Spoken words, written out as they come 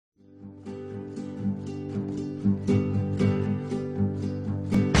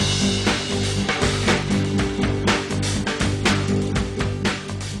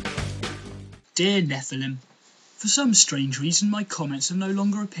Dear Nephilim, for some strange reason my comments are no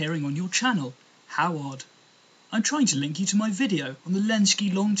longer appearing on your channel. How odd. I'm trying to link you to my video on the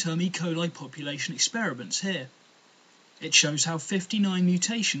Lenski long-term E. coli population experiments here. It shows how 59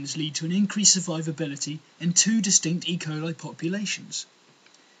 mutations lead to an increased survivability in 2 distinct E. coli populations.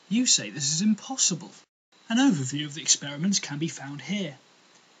 You say this is impossible. An overview of the experiments can be found here.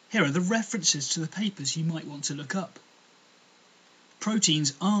 Here are the references to the papers you might want to look up.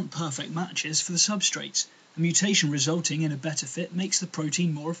 Proteins aren't perfect matches for the substrates. A mutation resulting in a better fit makes the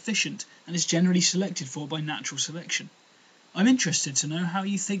protein more efficient and is generally selected for by natural selection. I'm interested to know how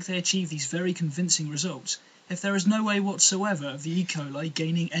you think they achieve these very convincing results if there is no way whatsoever of the E. coli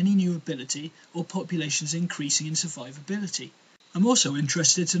gaining any new ability or populations increasing in survivability. I'm also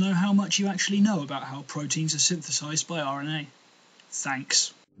interested to know how much you actually know about how proteins are synthesized by RNA.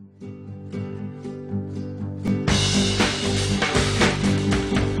 Thanks.